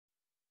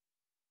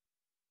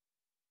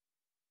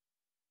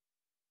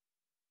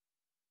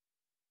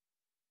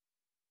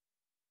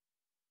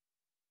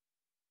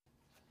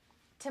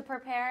To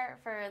prepare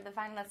for the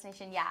Final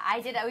Destination, yeah,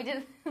 I did. We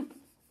did. So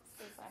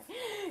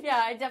sorry.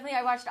 Yeah,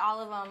 I watched all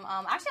of them.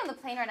 Actually, on the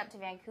plane ride up to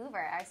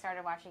Vancouver, I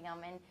started watching them,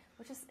 and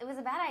it was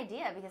a bad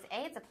idea because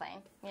A, it's a plane,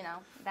 you know,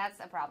 that's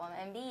a problem,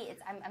 and B,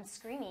 I'm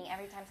screaming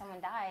every time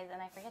someone dies,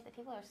 and I forget that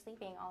people are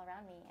sleeping all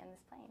around me in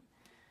this plane.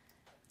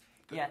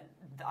 Yeah,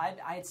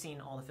 I had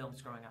seen all the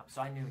films growing up,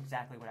 so I knew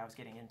exactly what I was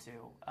getting into.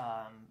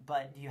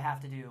 But you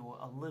have to do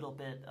a little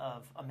bit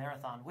of a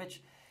marathon,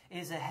 which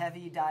is a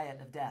heavy diet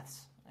of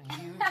deaths.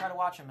 And you try to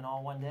watch them in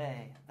all one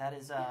day. That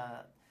is,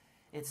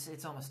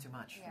 it's almost too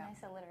much. Yeah.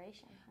 Nice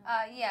alliteration.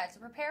 Yeah, to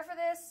prepare for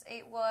this,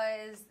 it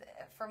was,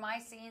 for my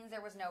scenes,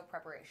 there was no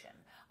preparation.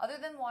 Other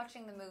than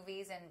watching the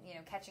movies and, you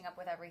know, catching up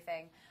with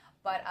everything.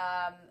 But,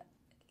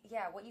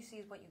 yeah, what you see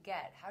is what you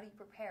get. How do you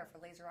prepare for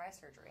laser eye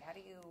surgery? How do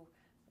you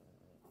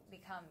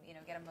become, you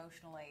know, get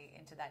emotionally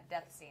into that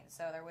death scene?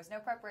 So there was no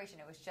preparation.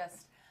 It was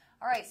just,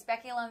 all right,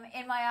 speculum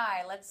in my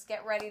eye. Let's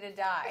get ready to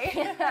die.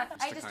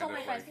 I just told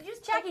my friends, can you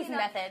just Jackie's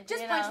method.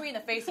 Just punch me in the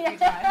face a few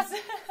times.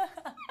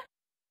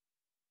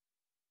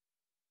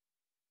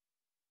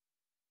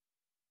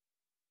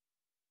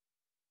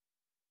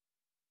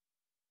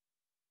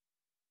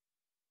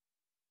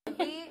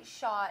 We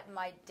shot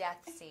my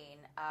death scene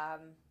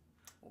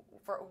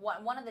for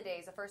one of the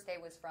days. The first day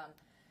was from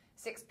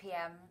 6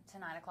 p.m. to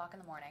 9 o'clock in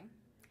the morning.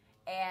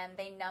 And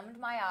they numbed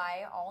my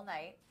eye all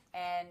night,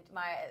 and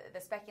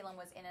the speculum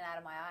was in and out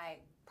of my eye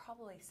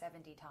probably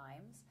 70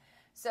 times.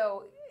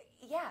 So,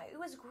 yeah, it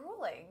was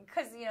grueling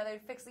because, you know,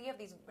 you have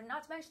these,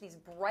 not to mention these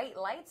bright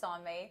lights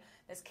on me,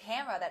 this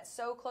camera that's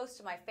so close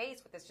to my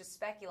face with this just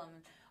speculum.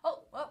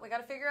 Oh, well, we got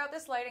to figure out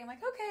this lighting. I'm like,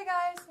 okay,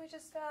 guys, we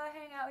just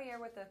hang out here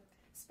with the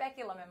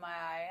speculum in my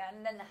eye,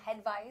 and then the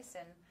head vice,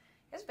 and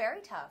it was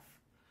very tough.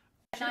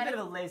 Should have been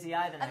a lazy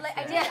eye the next day.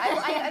 I did.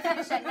 I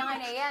finished at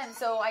 9 a.m.,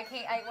 so I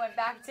went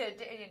back to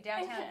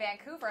downtown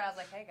Vancouver, and I was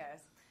like, hey, guys,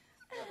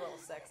 that's a little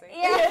sexy.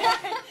 Yeah.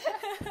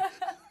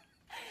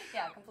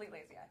 Yeah, complete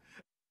lazy eye.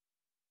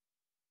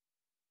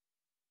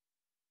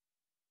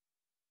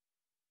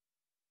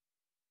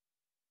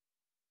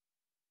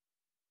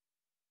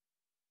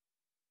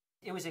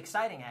 It was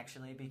exciting,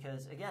 actually,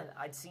 because, again,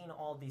 I'd seen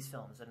all these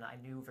films, and I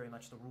knew very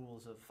much the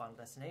rules of Final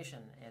Destination,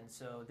 and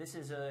so this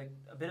is a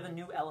bit of a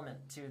new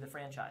element to the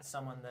franchise,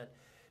 someone that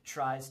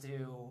tries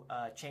to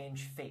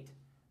change fate.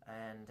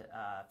 And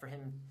for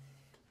him,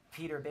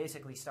 Peter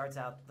basically starts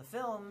out the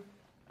film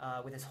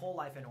with his whole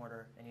life in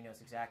order, and he knows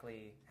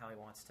exactly how he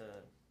wants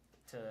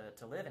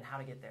to live and how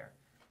to get there.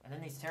 And then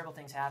these terrible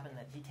things happen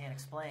that he can't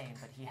explain,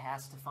 but he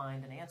has to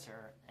find an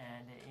answer,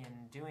 and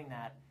in doing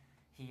that,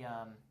 he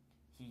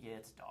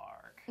gets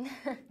dark,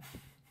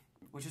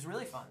 which is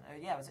really fun.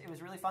 Yeah, it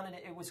was really fun, and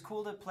it was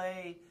cool to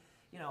play,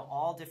 you know,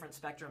 all different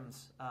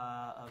spectrums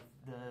of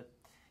the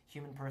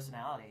human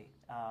personality.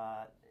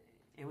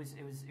 It was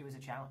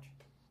a challenge.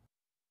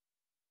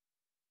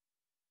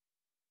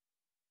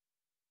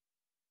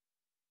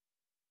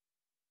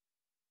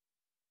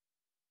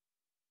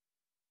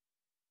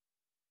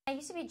 I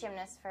used to be a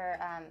gymnast for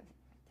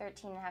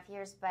 13 and a half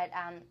years, but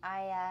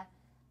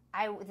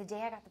the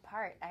day I got the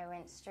part, I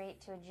went straight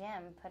to a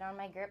gym, put on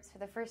my grips for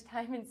the first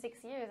time in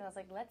 6 years, and I was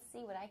like, let's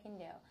see what I can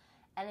do.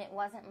 And it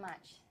wasn't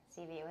much,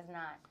 Stevie, it was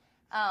not.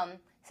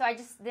 So I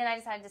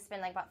decided to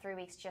spend like about 3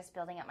 weeks just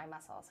building up my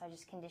muscle. So I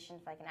just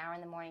conditioned for like an hour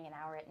in the morning, an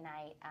hour at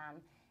night.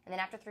 And then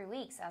after 3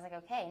 weeks, I was like,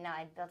 okay, now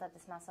I built up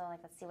this muscle,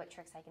 like let's see what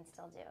tricks I can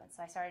still do. And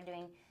so I started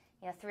doing,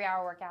 3-hour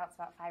workouts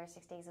about 5 or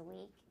 6 days a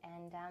week.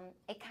 And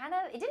it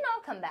didn't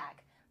all come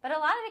back, but a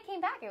lot of it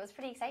came back. It was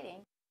pretty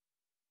exciting.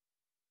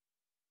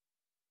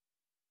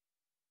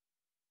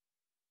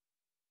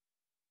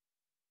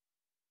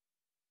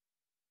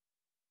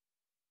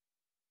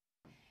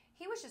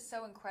 He was just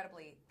so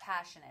incredibly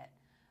passionate.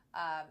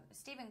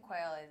 Stephen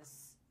Quayle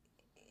is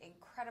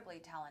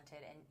incredibly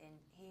talented, and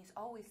he's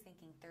always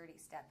thinking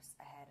 30 steps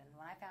ahead. And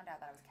when I found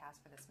out that I was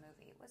cast for this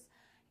movie, it was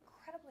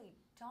incredibly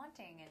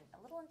daunting and a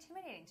little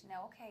intimidating to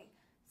know, okay,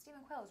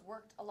 Stephen Quayle has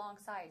worked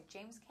alongside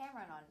James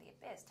Cameron on The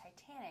Abyss,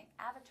 Titanic,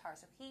 Avatar,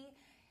 so he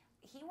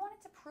wanted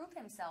to prove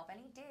himself, and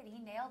he did.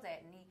 He nailed it,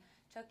 and he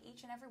took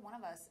each and every one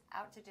of us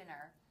out to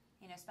dinner,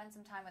 spent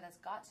some time with us,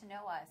 got to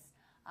know us.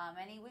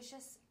 And he was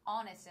just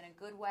honest in a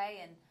good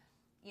way, and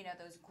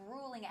those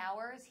grueling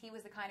hours, he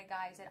was the kind of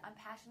guy who said, I'm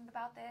passionate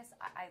about this,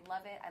 I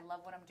love it, I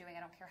love what I'm doing,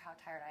 I don't care how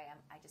tired I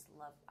am, I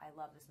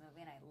love this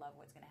movie, and I love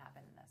what's going to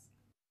happen in this.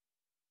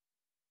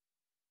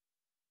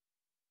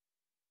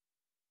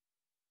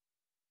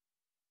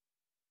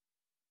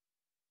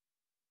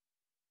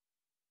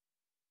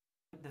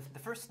 The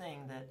first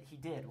thing that he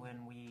did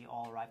when we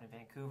all arrived in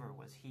Vancouver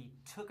was he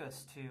took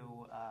us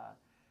to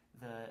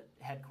the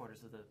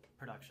headquarters of the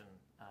production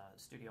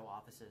studio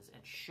offices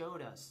and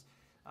showed us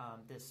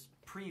this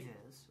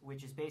previs,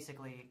 which is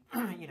basically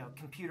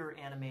computer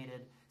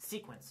animated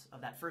sequence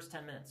of that first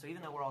 10 minutes. So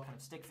even though we're all kind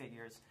of stick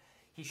figures,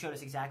 he showed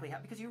us exactly how,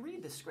 because you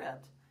read the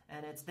script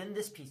and it's then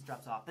this piece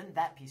drops off, then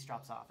that piece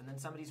drops off, and then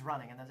somebody's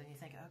running, and then you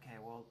think, okay,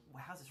 well,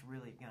 how's this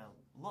really going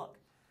to look?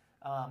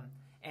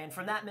 And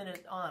from that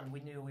minute on, we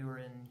knew we were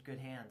in good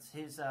hands.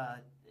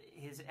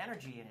 his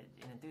energy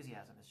and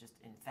enthusiasm is just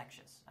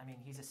infectious. I mean,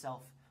 he's a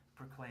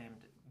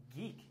self-proclaimed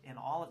geek in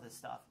all of this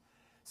stuff.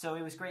 So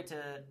it was great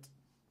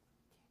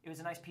it was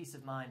a nice peace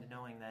of mind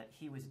knowing that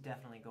he was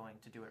definitely going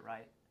to do it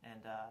right,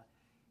 and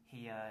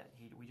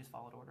we just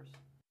followed orders.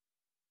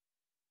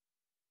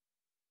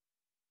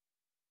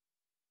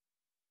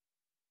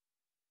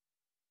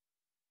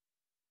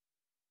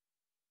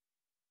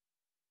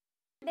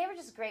 They were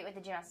just great with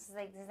the gymnastics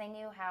because they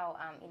knew how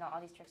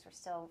all these tricks were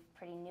still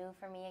pretty new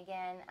for me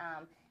again,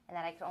 and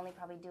that I could only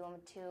probably do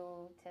them 2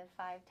 to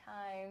 5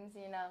 times.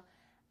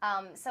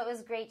 So it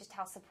was great just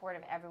how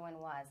supportive everyone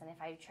was. And if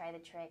I would try the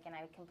trick and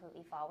I would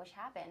completely fall, which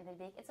happened, they'd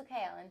be like, "It's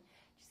okay, Ellen.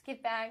 Just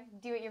get back,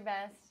 do it your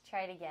best,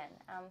 try it again."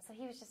 So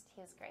he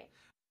was great.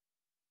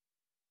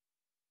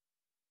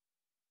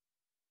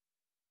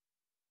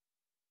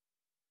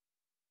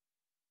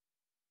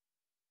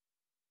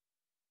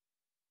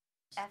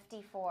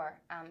 FD4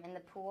 in the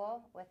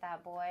pool with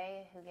that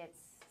boy who gets,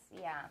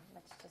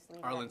 let's just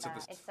leave Arlen it at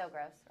that. It's so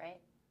gross,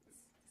 right?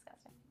 It's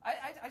disgusting.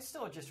 I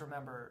still just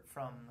remember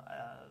from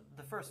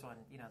the first one,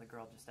 the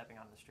girl just stepping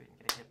onto the street and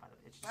getting hit by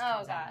it just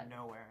comes out of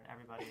nowhere, and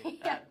everybody.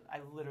 Yeah. I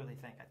literally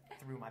think I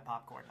threw my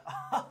popcorn.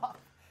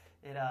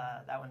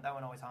 That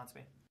one always haunts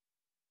me.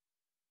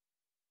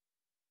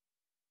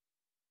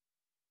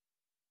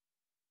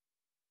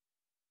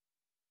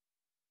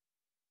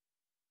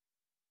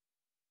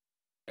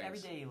 Every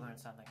day you learn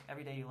something.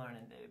 Every day you learn,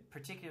 and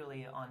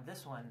particularly on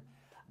this one,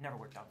 I've never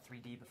worked on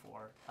 3D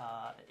before.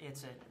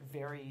 It's a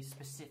very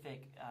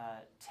specific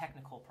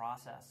technical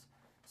process.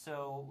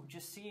 So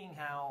just seeing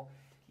how,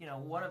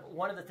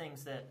 one of the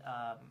things that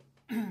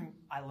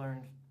I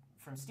learned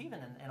from Stephen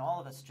and all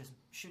of us just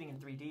shooting in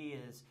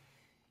 3D is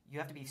you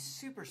have to be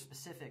super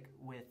specific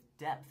with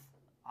depth,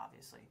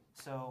 obviously.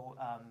 So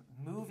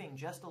moving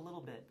just a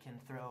little bit can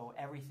throw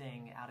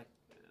everything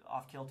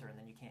off kilter, and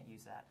then you can't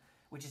use that,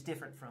 which is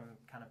different from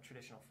kind of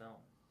traditional film.